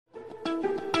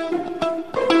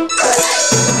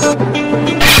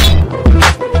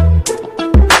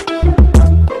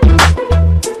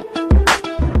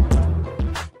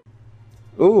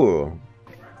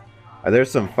Are there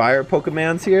some fire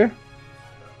Pokemons here?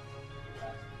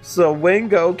 So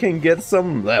Wingo can get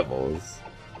some levels.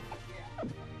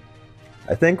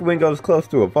 I think Wingo's close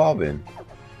to evolving.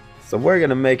 So we're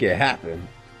gonna make it happen.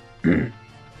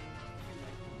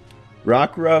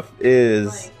 Rockruff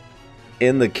is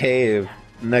in the cave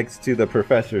next to the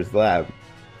professor's lab.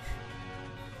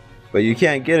 But you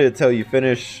can't get it until you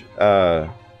finish,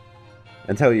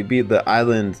 until you beat the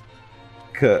island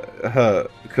Kahula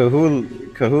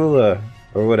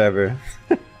or whatever.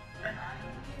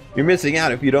 You're missing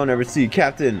out if you don't ever see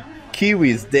Captain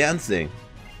Kiwi's dancing.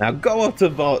 Now go up to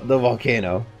the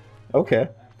volcano. Okay.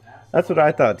 That's what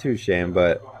I thought too, Shane,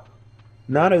 but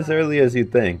not as early as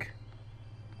you'd think.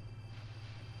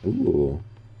 Ooh.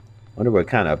 Wonder what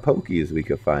kind of Pokies we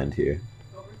could find here.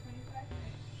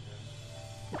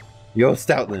 Yo,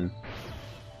 Stoutland.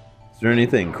 Is there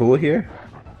anything cool here?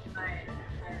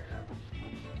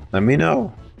 Let me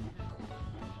know.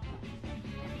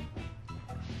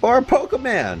 Or a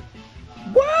Pokemon!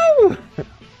 Whoa!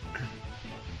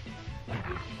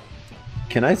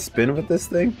 Can I spin with this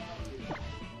thing?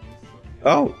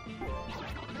 Oh!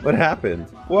 What happened?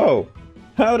 Whoa!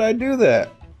 How'd I do that?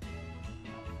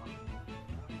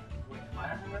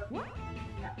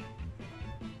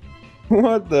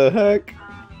 What the heck?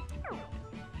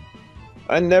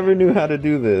 I never knew how to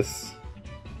do this.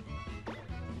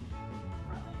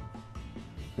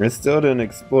 I still didn't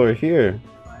explore here.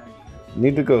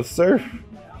 Need to go surf.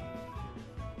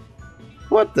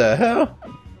 What the hell?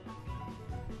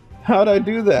 How'd I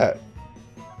do that?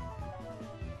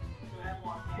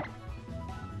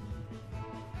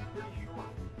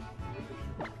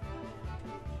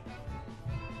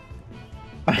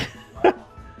 I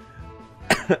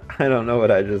don't know what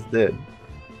I just did.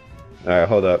 Alright,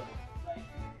 hold up.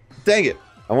 Dang it!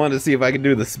 I wanted to see if I could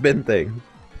do the spin thing.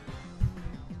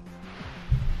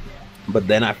 But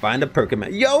then I find a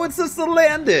Pokemon. Yo, it's a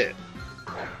Salandit!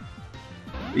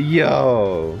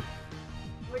 Yo!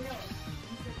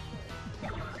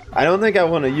 I don't think I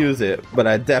want to use it, but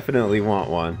I definitely want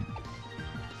one.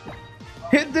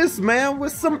 Hit this man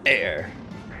with some air!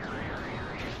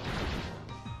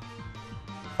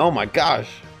 Oh my gosh!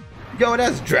 Yo,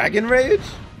 that's Dragon Rage?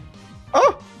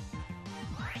 Oh!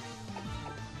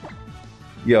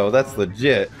 Yo, that's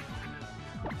legit.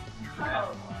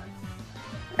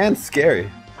 And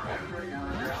scary.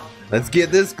 Let's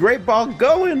get this Great Ball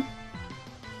going!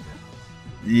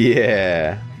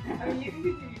 Yeah!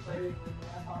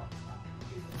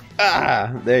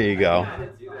 Ah! There you go.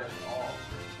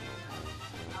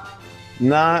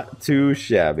 Not too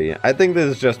shabby. I think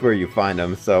this is just where you find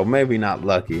them, so maybe not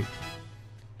lucky.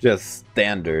 Just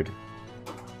standard.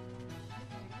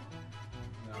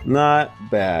 Not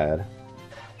bad.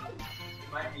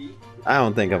 I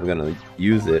don't think I'm gonna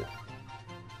use it.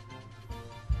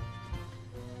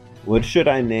 What should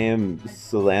I name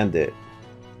Salandit?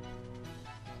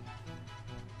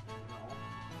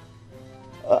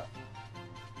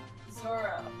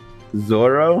 Zoro.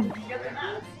 Zoro?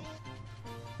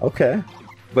 Okay.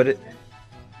 But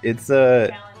it's a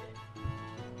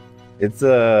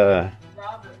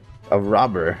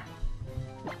robber.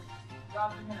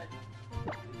 Robin Hood.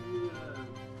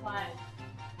 Clyde.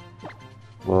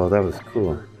 Well, that was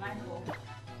cool. Michael.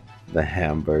 The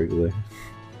Hamburglar.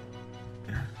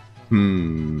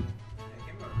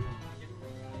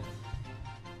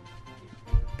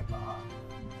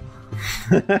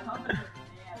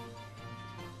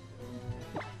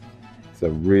 It's a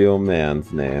real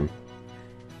man's name.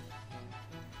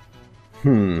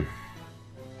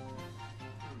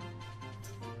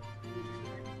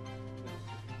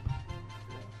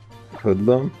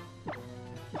 Hoodlum?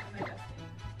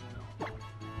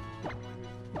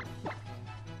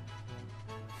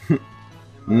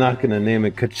 I'm not gonna name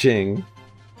it Kaching.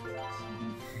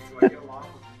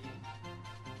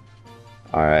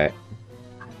 Alright.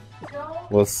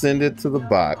 We'll send it to the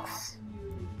box.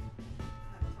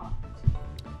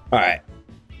 Alright.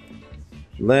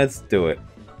 Let's do it.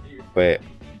 Wait.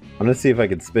 I'm gonna see if I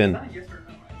can spin.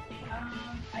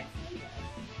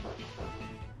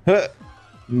 Huh.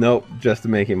 Nope, just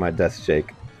making my desk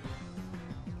shake.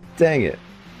 Dang it.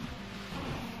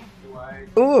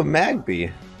 Ooh, a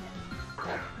Magby.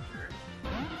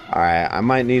 Alright, I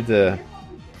might need to...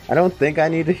 I don't think I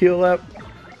need to heal up.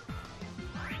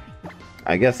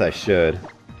 I guess I should.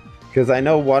 Because I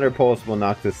know Water Pulse will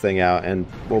knock this thing out and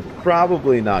will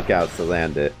probably knock out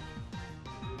Salandit.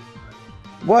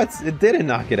 What? It didn't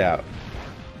knock it out.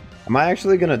 Am I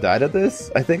actually gonna die to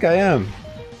this? I think I am.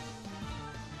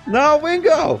 No,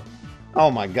 Wingo!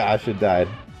 Oh my gosh, it died.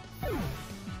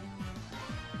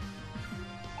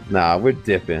 Nah, we're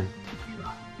dipping.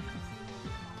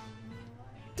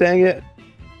 Dang it.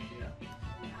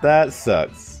 That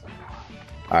sucks.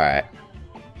 Alright.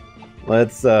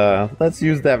 Let's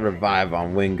use that revive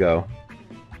on Wingo.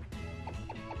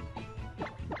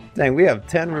 Dang, we have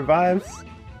 10 revives?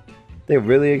 They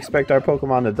really expect our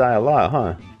Pokemon to die a lot,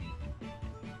 huh?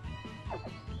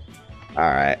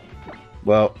 Alright.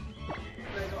 Well,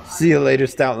 see you later,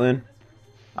 Stoutland.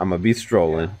 I'm gonna be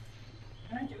strolling.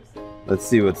 Let's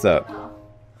see what's up.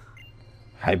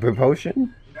 Hyper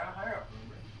Potion?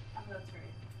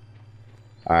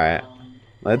 Alright.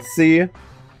 Let's see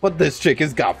what this chick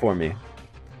has got for me.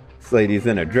 This lady's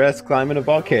in a dress climbing a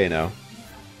volcano.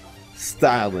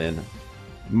 Styling.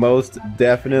 Most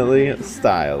definitely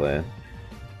styling.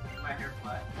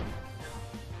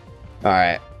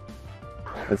 Alright.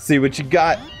 Let's see what you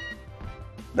got.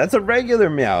 That's a regular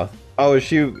Meowth. Oh,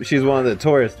 she's one of the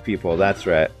tourist people. That's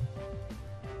right.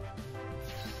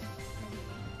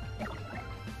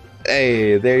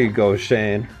 Hey, there you go,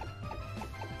 Shane.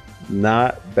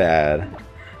 Not bad.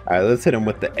 Alright, let's hit him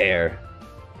with the air.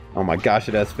 Oh my gosh,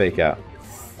 it has fake out.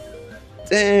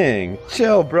 Dang,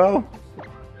 chill, bro.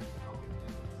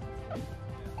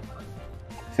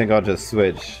 I think I'll just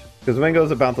switch. Because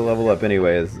Wingo's about to level up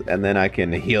anyways, and then I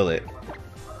can heal it.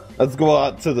 Let's go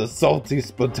out to the salty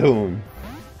Splatoon.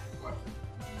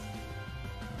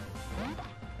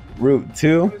 Route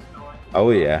 2? Oh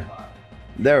yeah.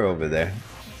 They're over there.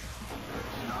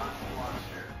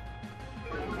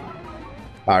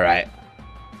 Alright.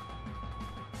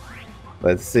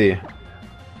 Let's see.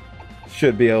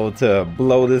 Should be able to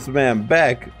blow this man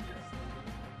back.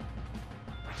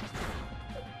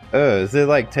 Is it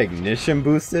like technician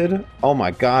boosted? Oh my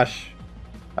gosh.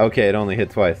 Okay, it only hit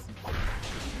twice.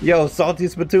 Yo, Salty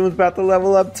Splatoon's about to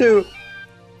level up too.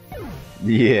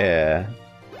 Yeah.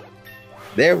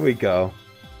 There we go.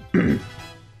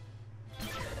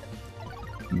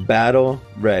 Battle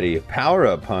ready. Power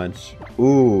up punch.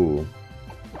 Ooh.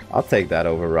 I'll take that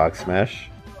over Rock Smash.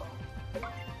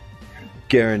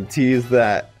 Guarantees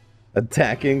that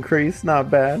attack increase. Not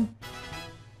bad.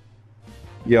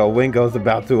 Yo, Wingo's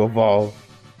about to evolve.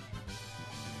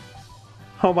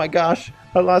 Oh my gosh.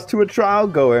 I lost to a trial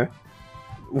goer.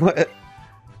 What?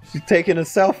 She's taking a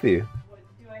selfie.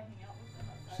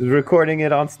 She's recording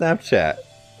it on Snapchat.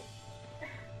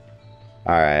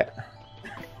 Alright.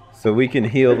 So we can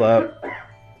heal up.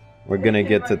 We're gonna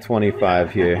get to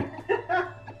 25 here.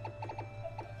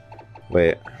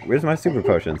 Wait, where's my super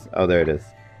potions? Oh, there it is.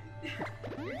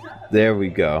 There we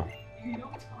go.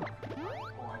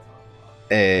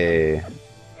 Hey.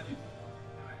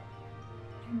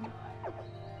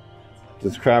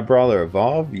 Does Crab Brawler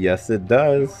evolve? Yes, it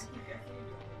does.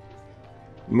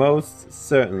 Most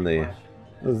certainly.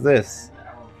 What's this?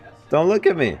 Don't look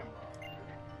at me.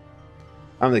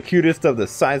 I'm the cutest of the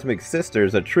Seismic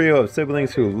Sisters, a trio of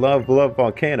siblings who love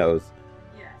volcanoes.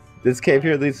 This cave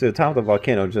here leads to the top of the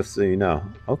volcano, just so you know.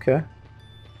 Okay.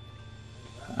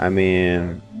 I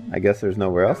mean, I guess there's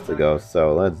nowhere else to go,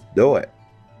 so let's do it.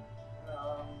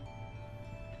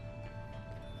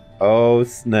 Oh,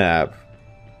 snap.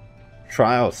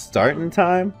 Trial starting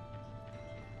time?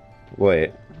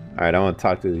 Wait. Alright, I want to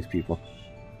talk to these people.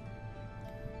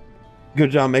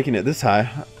 Good job making it this high.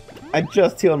 I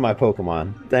just healed my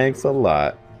Pokemon. Thanks a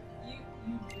lot.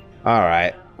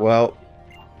 Alright, well,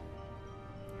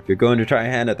 if you're going to try a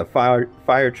hand at the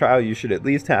fire trial, you should at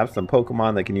least have some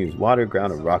Pokemon that can use water,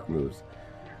 ground, and rock moves.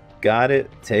 Got it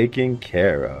taken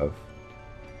care of.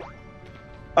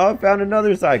 Oh, I found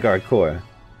another Zygarde core.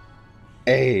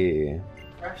 Hey.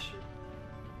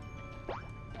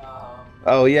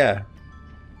 Oh yeah.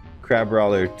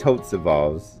 Crabrawler totes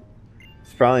evolves.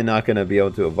 It's probably not going to be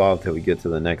able to evolve till we get to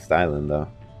the next island though.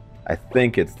 I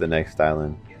think it's the next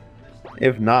island.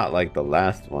 If not like the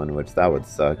last one, which that would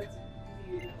suck.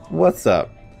 What's up?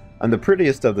 I'm the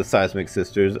prettiest of the Seismic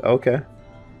Sisters. Okay.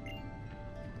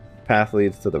 Path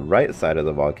leads to the right side of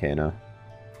the volcano.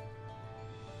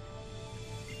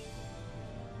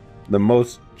 The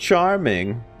most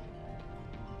charming.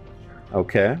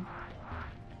 Okay.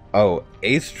 Oh,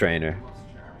 Ace Trainer.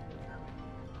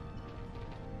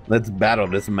 Let's battle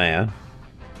this man.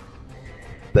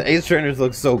 The Ace Trainers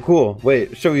look so cool.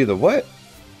 Wait, show you the what?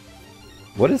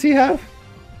 What does he have?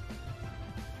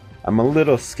 I'm a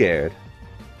little scared.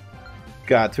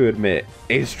 Got to admit,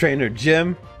 Ace Trainer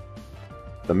Jim.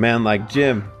 The man like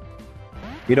Jim.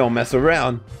 He don't mess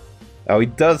around. Oh, he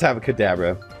does have a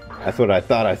Kadabra. That's what I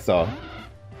thought I saw.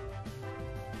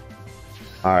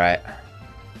 Alright.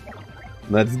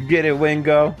 Let's get it,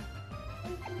 Wingo.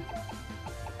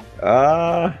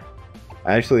 I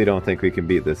actually don't think we can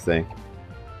beat this thing.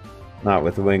 Not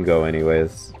with Wingo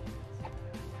anyways.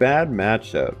 Bad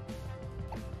matchup.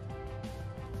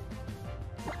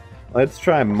 Let's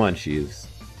try munchies.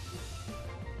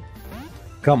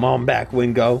 Come on back,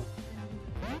 Wingo.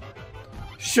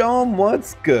 Show them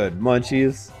what's good,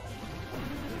 munchies.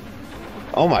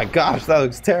 Oh my gosh, that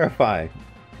looks terrifying.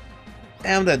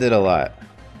 Damn, that did a lot.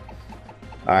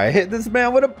 Alright, hit this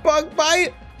man with a bug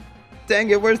bite. Dang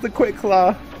it, where's the quick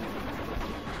claw?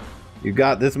 You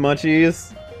got this,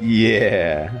 munchies?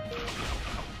 Yeah.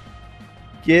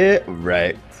 Get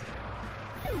wrecked.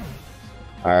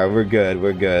 Alright, we're good,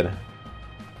 we're good.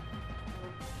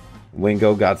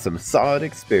 Wingo got some solid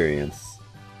experience.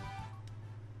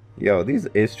 Yo, these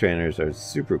ace trainers are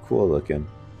super cool looking.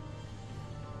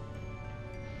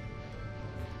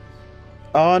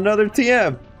 Oh, another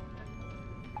TM.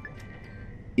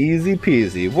 Easy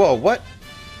peasy. Whoa, what?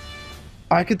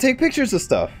 I could take pictures of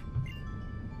stuff.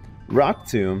 Rock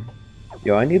tomb.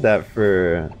 Yo, I need that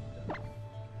for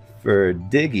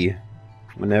Diggy.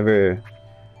 Whenever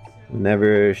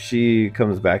she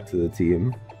comes back to the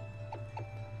team.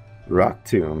 Rock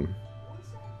tomb.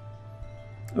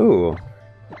 Ooh.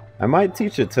 I might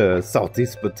teach it to Salty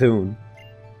Spatoon.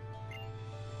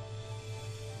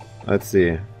 Let's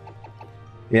see.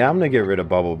 Yeah, I'm gonna get rid of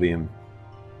Bubble Beam.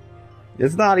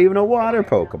 It's not even a water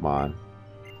Pokemon.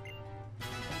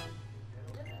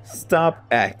 Stop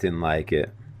acting like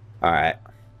it. Alright.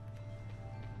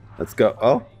 Let's go.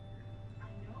 Oh.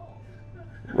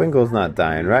 Wingo's not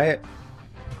dying, right?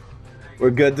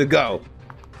 We're good to go.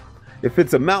 If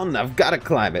it's a mountain, I've got to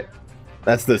climb it.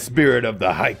 That's the spirit of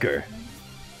the hiker.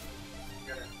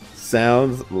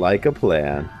 Sounds like a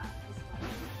plan.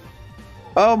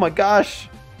 Oh my gosh.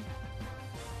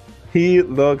 He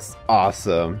looks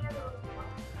awesome.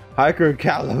 Hiker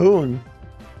Calhoun.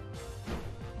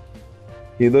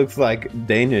 He looks like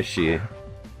Danishy.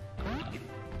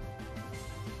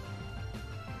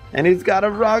 And he's got a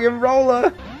rock and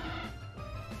roller.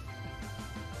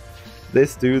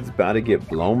 This dude's about to get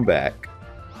blown back.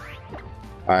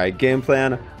 Alright, game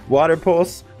plan. Water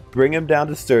pulse. Bring him down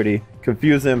to sturdy.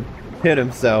 Confuse him. Hit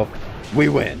himself. We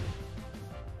win.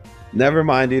 Never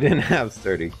mind, he didn't have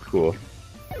sturdy. Cool.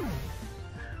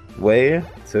 Way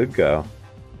to go.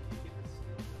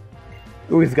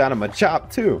 Ooh, he's got him a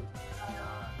chop too.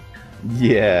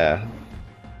 Yeah.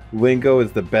 Wingo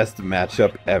is the best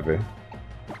matchup ever.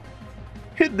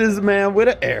 Hit this man with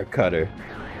an air cutter.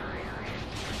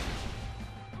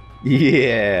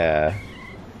 Yeah.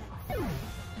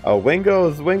 Oh,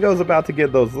 Wingo's about to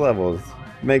get those levels.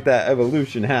 Make that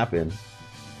evolution happen.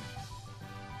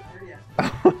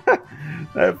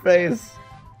 That face.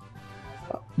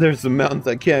 There's some mountains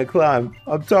I can't climb.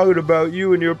 I'm talking about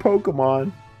you and your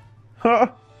Pokemon. Huh?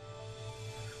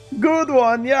 Good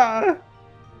one, yeah.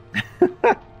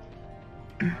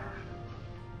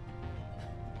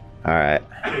 Alright.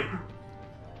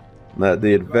 Let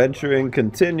the adventuring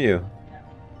continue.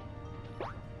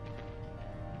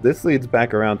 This leads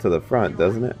back around to the front,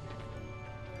 doesn't it?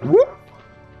 Whoop!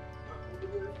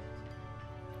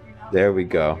 There we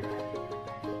go.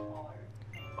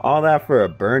 All that for a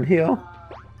burn heal?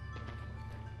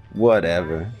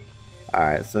 Whatever.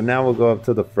 Alright, so now we'll go up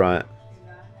to the front.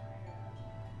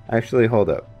 Actually, hold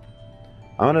up.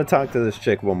 I want to talk to this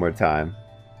chick one more time.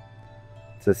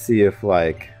 To see if,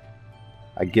 like,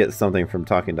 I get something from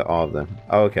talking to all of them.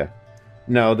 Oh, okay.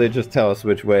 No, they just tell us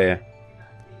which way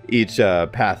each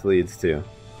path leads to.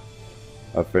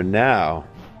 But for now,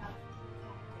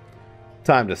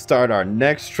 time to start our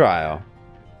next trial.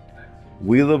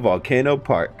 Wheeler Volcano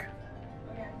Park.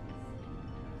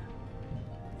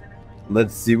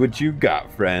 Let's see what you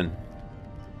got, friend.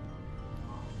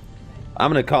 I'm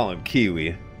gonna call him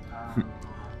Kiwi.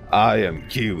 I am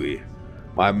Kiwi.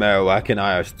 My Marowak and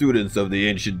I are students of the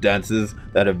ancient dances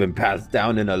that have been passed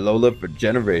down in Alola for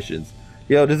generations.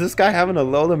 Yo, does this guy have an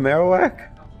Alola Marowak?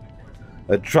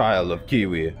 A trial of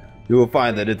Kiwi. You will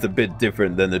find that it's a bit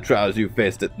different than the trials you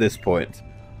faced at this point.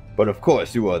 But of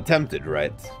course you will attempt it,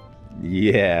 right?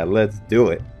 Yeah, let's do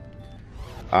it.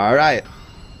 Alright,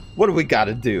 what do we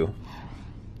gotta do?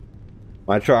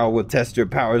 My trial will test your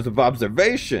powers of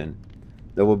observation.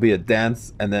 There will be a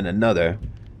dance and then another.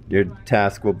 Your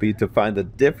task will be to find the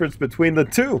difference between the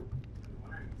two.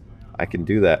 I can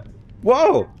do that.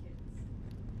 Whoa!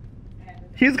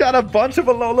 He's got a bunch of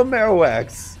Alola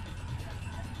Marowaks.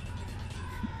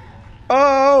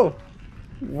 Oh!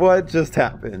 What just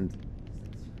happened?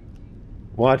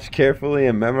 Watch carefully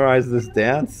and memorize this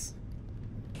dance?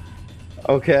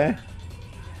 Okay.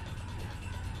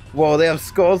 Whoa, they have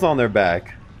skulls on their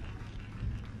back.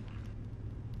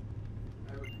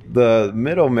 The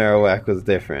middle Marowak was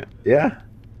different. Yeah?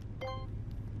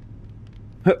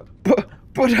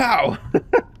 But how?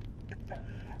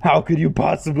 How could you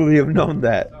possibly have known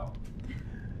that?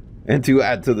 And to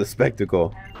add to the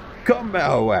spectacle, come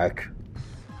Marowak.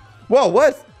 Whoa,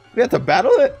 what? We have to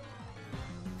battle it?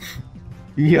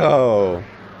 Yo.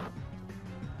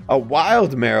 A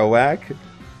wild Marowak?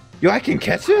 Yo, I can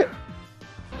catch it?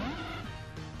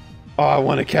 Oh, I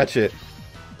want to catch it.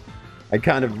 I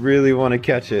kind of really want to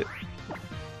catch it.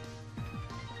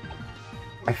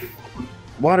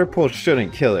 Water pulse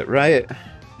shouldn't kill it, right?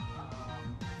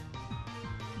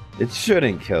 It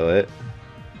shouldn't kill it.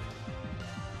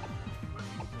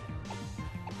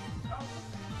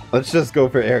 Let's just go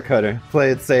for air cutter.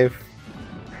 Play it safe.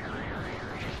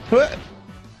 What?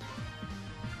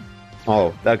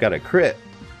 Oh, that got a crit.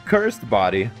 Cursed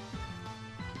body.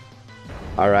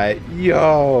 Alright,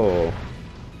 yo.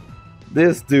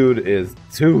 This dude is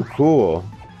too cool.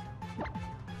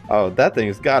 Oh, that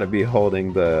thing's gotta be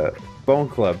holding the bone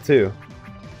club too.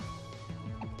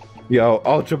 Yo,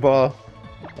 Ultra Ball.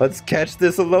 Let's catch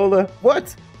this Alola.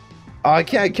 What? Oh, I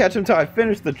can't catch him till I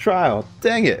finish the trial.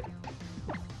 Dang it.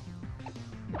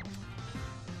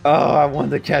 Oh, I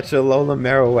wanted to catch Alola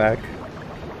Marowak.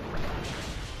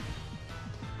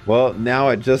 Well, now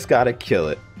I just gotta kill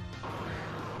it.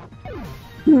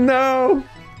 No!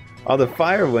 Oh, the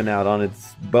fire went out on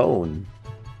its bone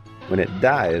when it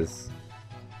dies.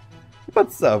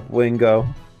 What's up, Wingo?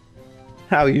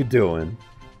 How you doing?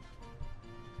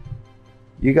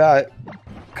 You got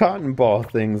cotton ball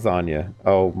things on you.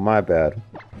 Oh, my bad.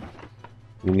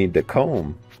 You need the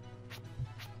comb.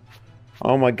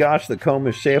 Oh my gosh, the comb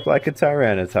is shaped like a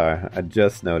Tyranitar. I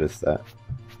just noticed that.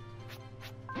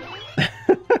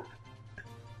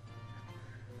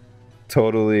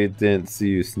 Totally didn't see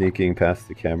you sneaking past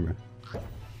the camera.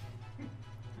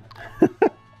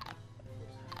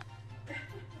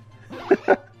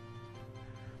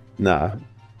 Nah,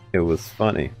 it was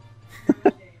funny.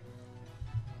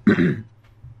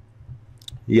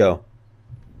 Yo,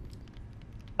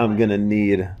 I'm gonna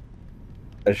need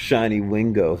a shiny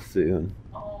Wingo soon.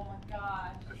 Oh my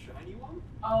gosh. A shiny one?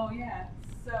 Oh yeah.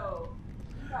 So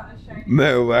you got a shiny.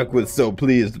 Marowak was so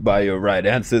pleased by your right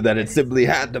answer that it simply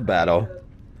had to battle.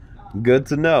 Good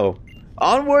to know.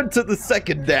 Onward to the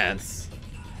second dance.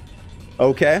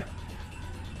 Okay.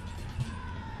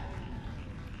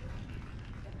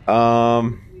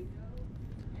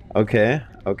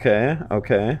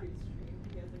 Okay.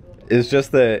 Is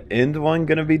just the end one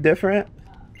gonna be different?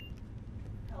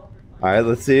 Alright,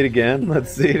 let's see it again.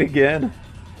 Let's see it again.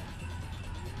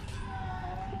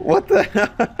 What the hell?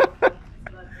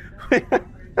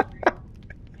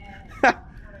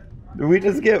 Did we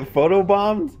just get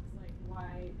photobombed?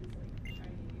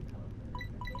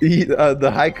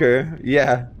 The hiker,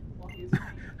 yeah.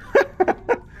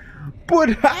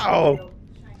 But how?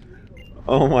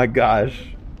 Oh my gosh.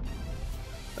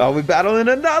 Are we battling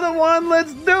another one?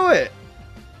 Let's do it!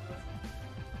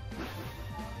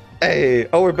 Hey,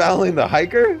 oh, we're battling the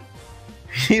hiker?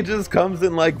 He just comes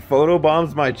and like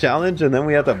photobombs my challenge and then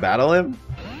we have to battle him?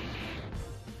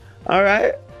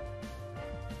 Alright.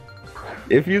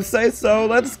 If you say so,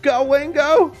 let's go,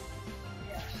 Wingo!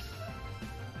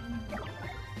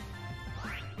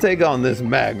 Take on this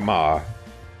Magmar.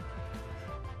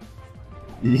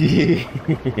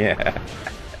 Yeah.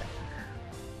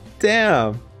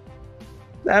 Damn.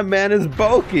 That man is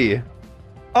bulky.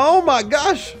 Oh my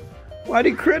gosh. Why'd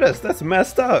he crit us? That's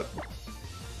messed up.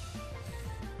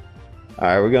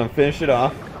 Alright, we're gonna finish it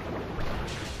off.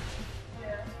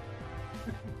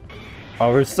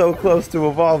 Oh, we're so close to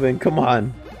evolving. Come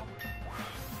on.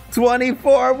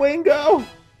 24, Wingo!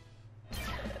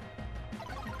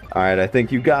 Alright, I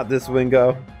think you got this,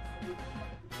 Wingo.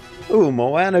 Ooh,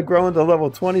 Moana growing to level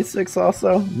 26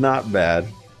 also? Not bad.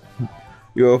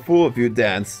 You're a fool if you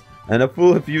dance, and a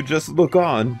fool if you just look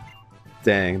on.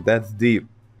 Dang, that's deep.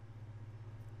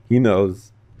 He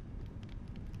knows.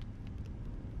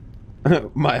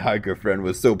 My hiker friend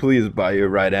was so pleased by your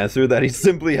right answer that he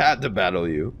simply had to battle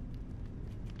you.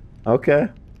 Okay.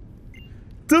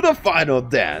 To the final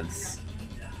dance.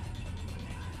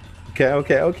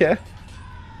 Okay.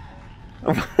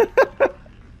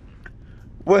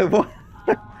 Wait, what?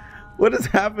 What is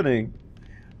happening?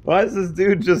 Why is this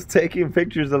dude just taking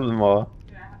pictures of them all?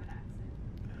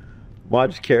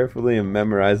 Watch carefully and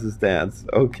memorize his dance.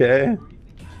 Okay.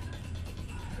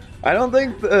 I don't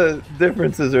think the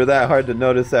differences are that hard to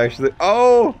notice, actually.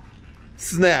 Oh!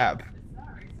 Snap!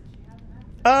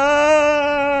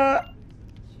 The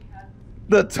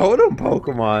totem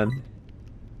Pokemon!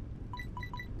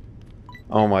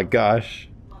 Oh my gosh.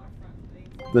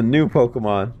 The new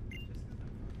Pokemon.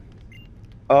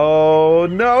 Oh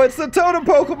no, it's the totem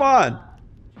Pokemon!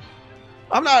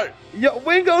 I'm not... Yo,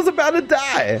 Wingo's about to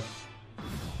die!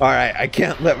 Alright, I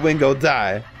can't let Wingo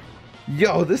die.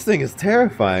 Yo, this thing is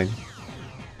terrifying.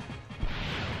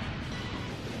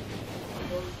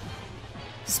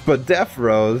 Spadef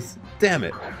Rose. Damn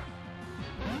it.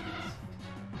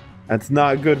 That's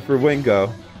not good for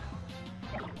Wingo.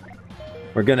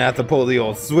 We're gonna have to pull the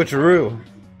old switcheroo.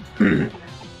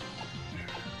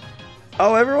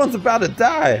 Oh, everyone's about to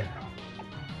die.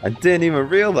 I didn't even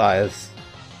realize.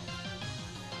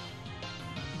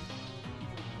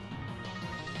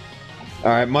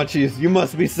 Alright, Munchies, you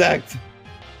must be sacked.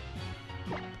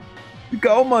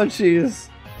 Go, Munchies.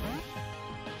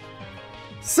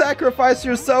 Sacrifice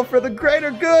yourself for the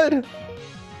greater good.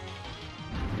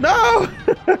 No!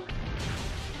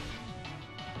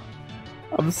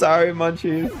 I'm sorry,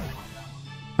 Munchies.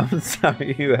 I'm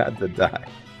sorry you had to die.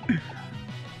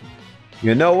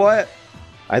 You know what?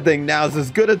 I think now's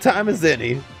as good a time as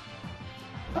any.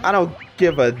 I don't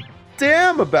give a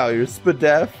damn about your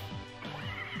Spadef.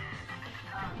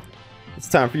 It's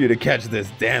time for you to catch this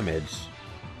damage.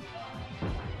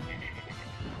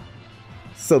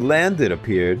 Salandit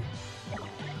appeared.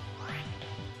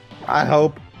 I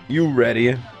hope you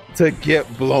ready to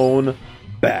get blown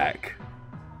back.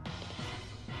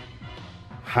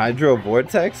 Hydro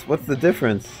Vortex? What's the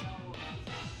difference?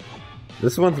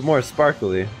 This one's more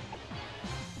sparkly.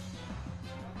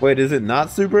 Wait, is it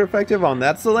not super effective on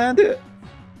that Salandit?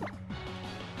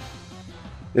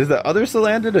 Is the other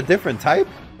Salandit a different type?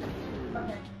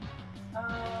 Okay.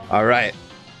 Alright.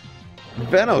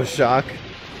 Venoshock.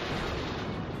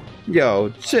 Yo,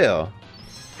 chill.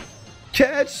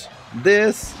 Catch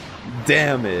this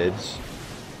damage.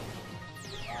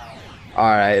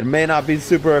 Alright, it may not be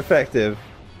super effective,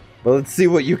 but let's see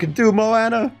what you can do,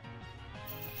 Moana.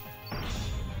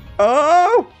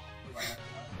 Oh!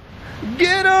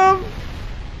 Get him!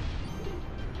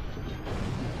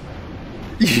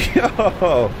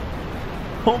 Yo!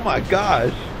 Oh my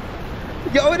gosh.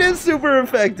 Yo, it is super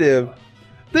effective.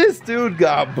 This dude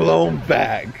got blown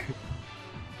back.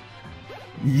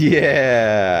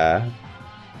 Yeah.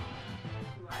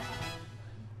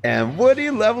 And what are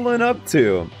you leveling up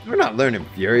to? We're not learning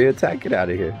Fury Attack. Get out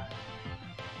of here.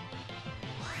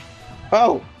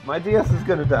 Oh, my DS is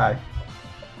gonna die.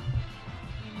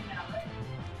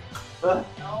 No.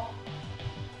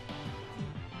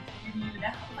 You need an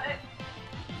outlet?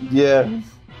 Yeah.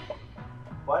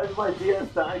 Why is my DS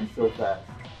dying so fast?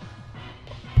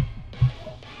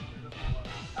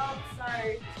 Oh,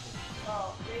 sorry.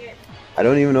 Oh, dang it. I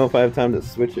don't even know if I have time to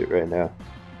switch it right now.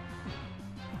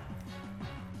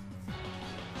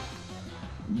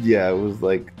 Yeah, it was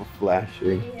like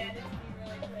flashing. We had it to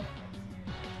be really quick.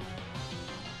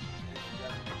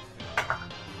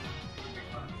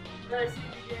 Let's see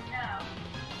what we get now.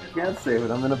 I can't save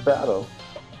it, I'm in a battle.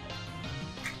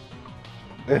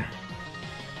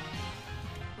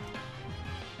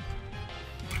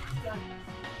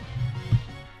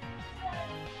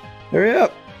 Hurry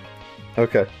up!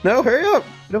 Okay. No, hurry up!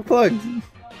 It unplugged!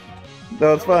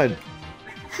 No, it's fine.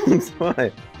 It's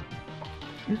fine.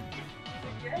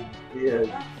 Yeah.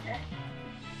 Okay.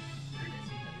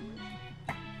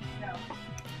 No.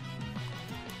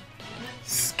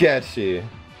 Sketchy.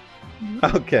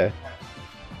 Okay.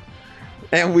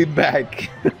 And we back.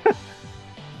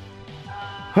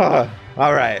 Huh.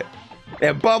 Alright.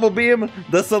 And Bubble Beam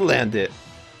the Salandit.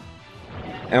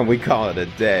 And we call it a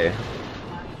day.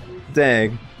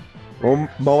 Dang. Well,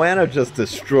 Moana just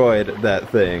destroyed that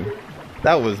thing.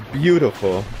 That was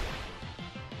beautiful.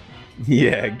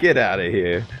 Yeah, get out of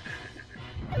here.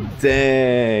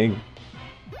 Dang.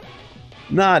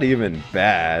 Not even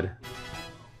bad.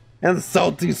 And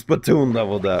Salty Splatoon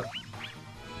leveled up.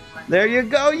 There you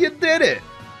go, you did it!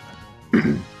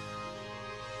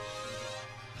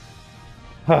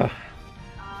 Huh.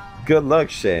 Good luck,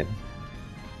 Shane.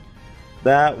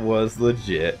 That was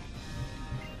legit.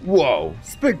 Whoa,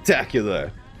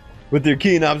 spectacular! With your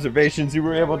keen observations, you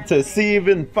were able to see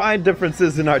even find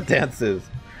differences in our dances.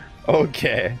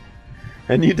 Okay.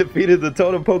 And you defeated the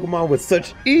totem Pokemon with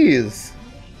such ease.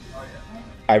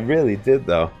 I really did,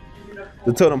 though.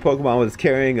 The totem Pokemon was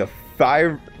carrying a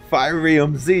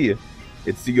Firium Z.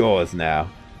 It's yours now.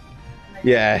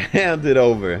 Yeah, hand it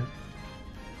over.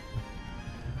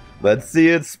 Let's see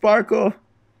it sparkle.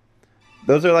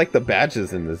 Those are like the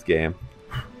badges in this game.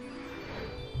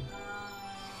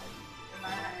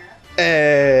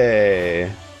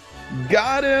 Hey!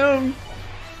 Got him!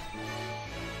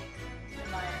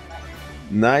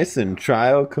 Nice and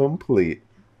trial complete.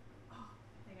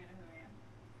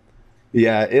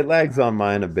 Yeah, it lags on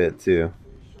mine a bit too.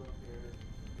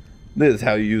 This is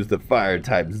how you use the fire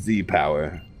type Z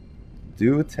power.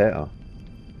 Do tell.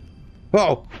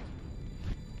 Oh!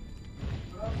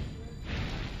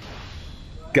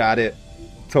 Got it.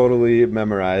 Totally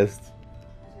memorized.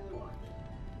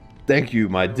 Thank you,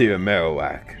 my dear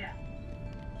Marowak.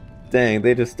 Dang,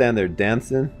 they just stand there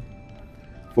dancing.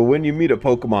 For when you meet a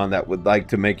Pokemon that would like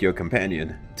to make your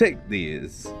companion, take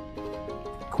these.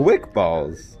 Quick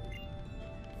balls.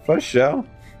 For sure.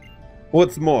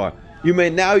 What's more, you may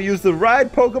now use the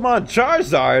ride Pokemon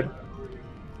Charizard.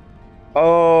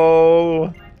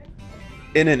 Oh.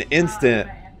 In an instant.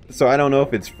 So I don't know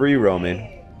if it's free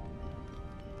roaming.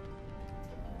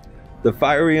 The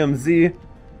Firium Z,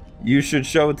 you should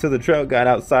show it to the trail guide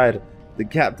outside the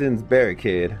captain's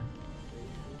barricade.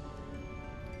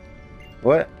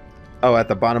 What? Oh, at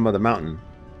the bottom of the mountain.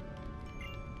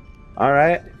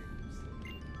 Alright.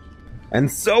 And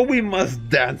so we must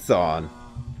dance on.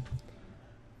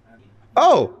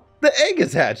 Oh, the egg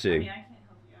is hatching.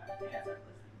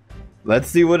 Let's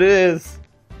see what it is.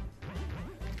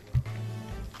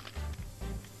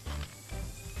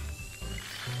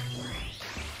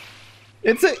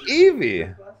 It's an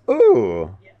Eevee.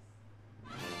 Ooh.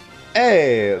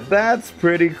 Hey, that's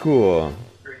pretty cool.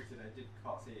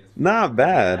 Not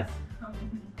bad.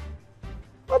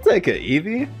 I'll take an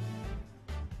Eevee.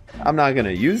 I'm not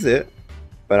gonna use it,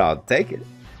 but I'll take it.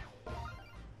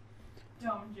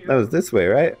 That was this way,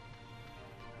 right?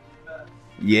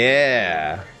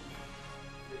 Yeah.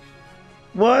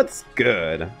 What's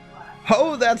good?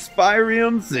 Oh, that's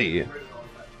Firium Z.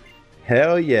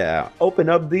 Hell yeah. Open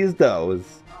up these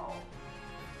doors.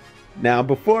 Now,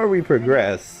 before we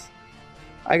progress,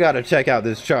 I gotta check out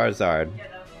this Charizard.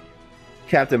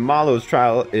 Captain Malo's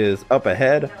trial is up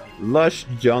ahead. Lush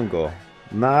jungle.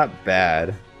 Not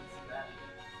bad.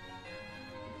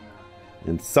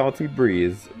 And salty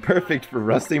breeze. Perfect for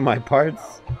rusting my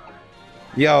parts.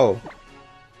 Yo.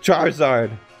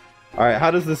 Charizard. Alright,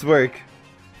 how does this work?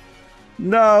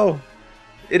 No.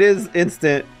 It is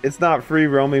instant. It's not free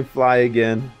roaming fly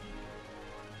again.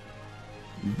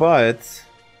 But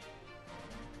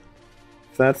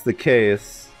if that's the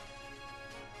case,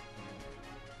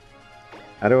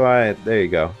 how do I... There you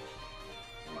go.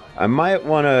 I might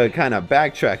want to kind of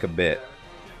backtrack a bit.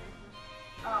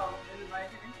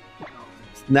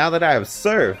 Now that I have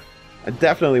Surf, I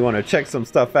definitely want to check some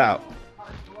stuff out.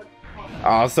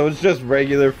 Oh, so it's just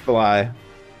regular fly.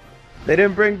 They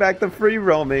didn't bring back the free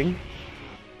roaming.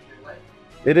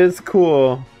 It is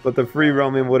cool, but the free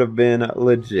roaming would have been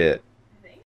legit.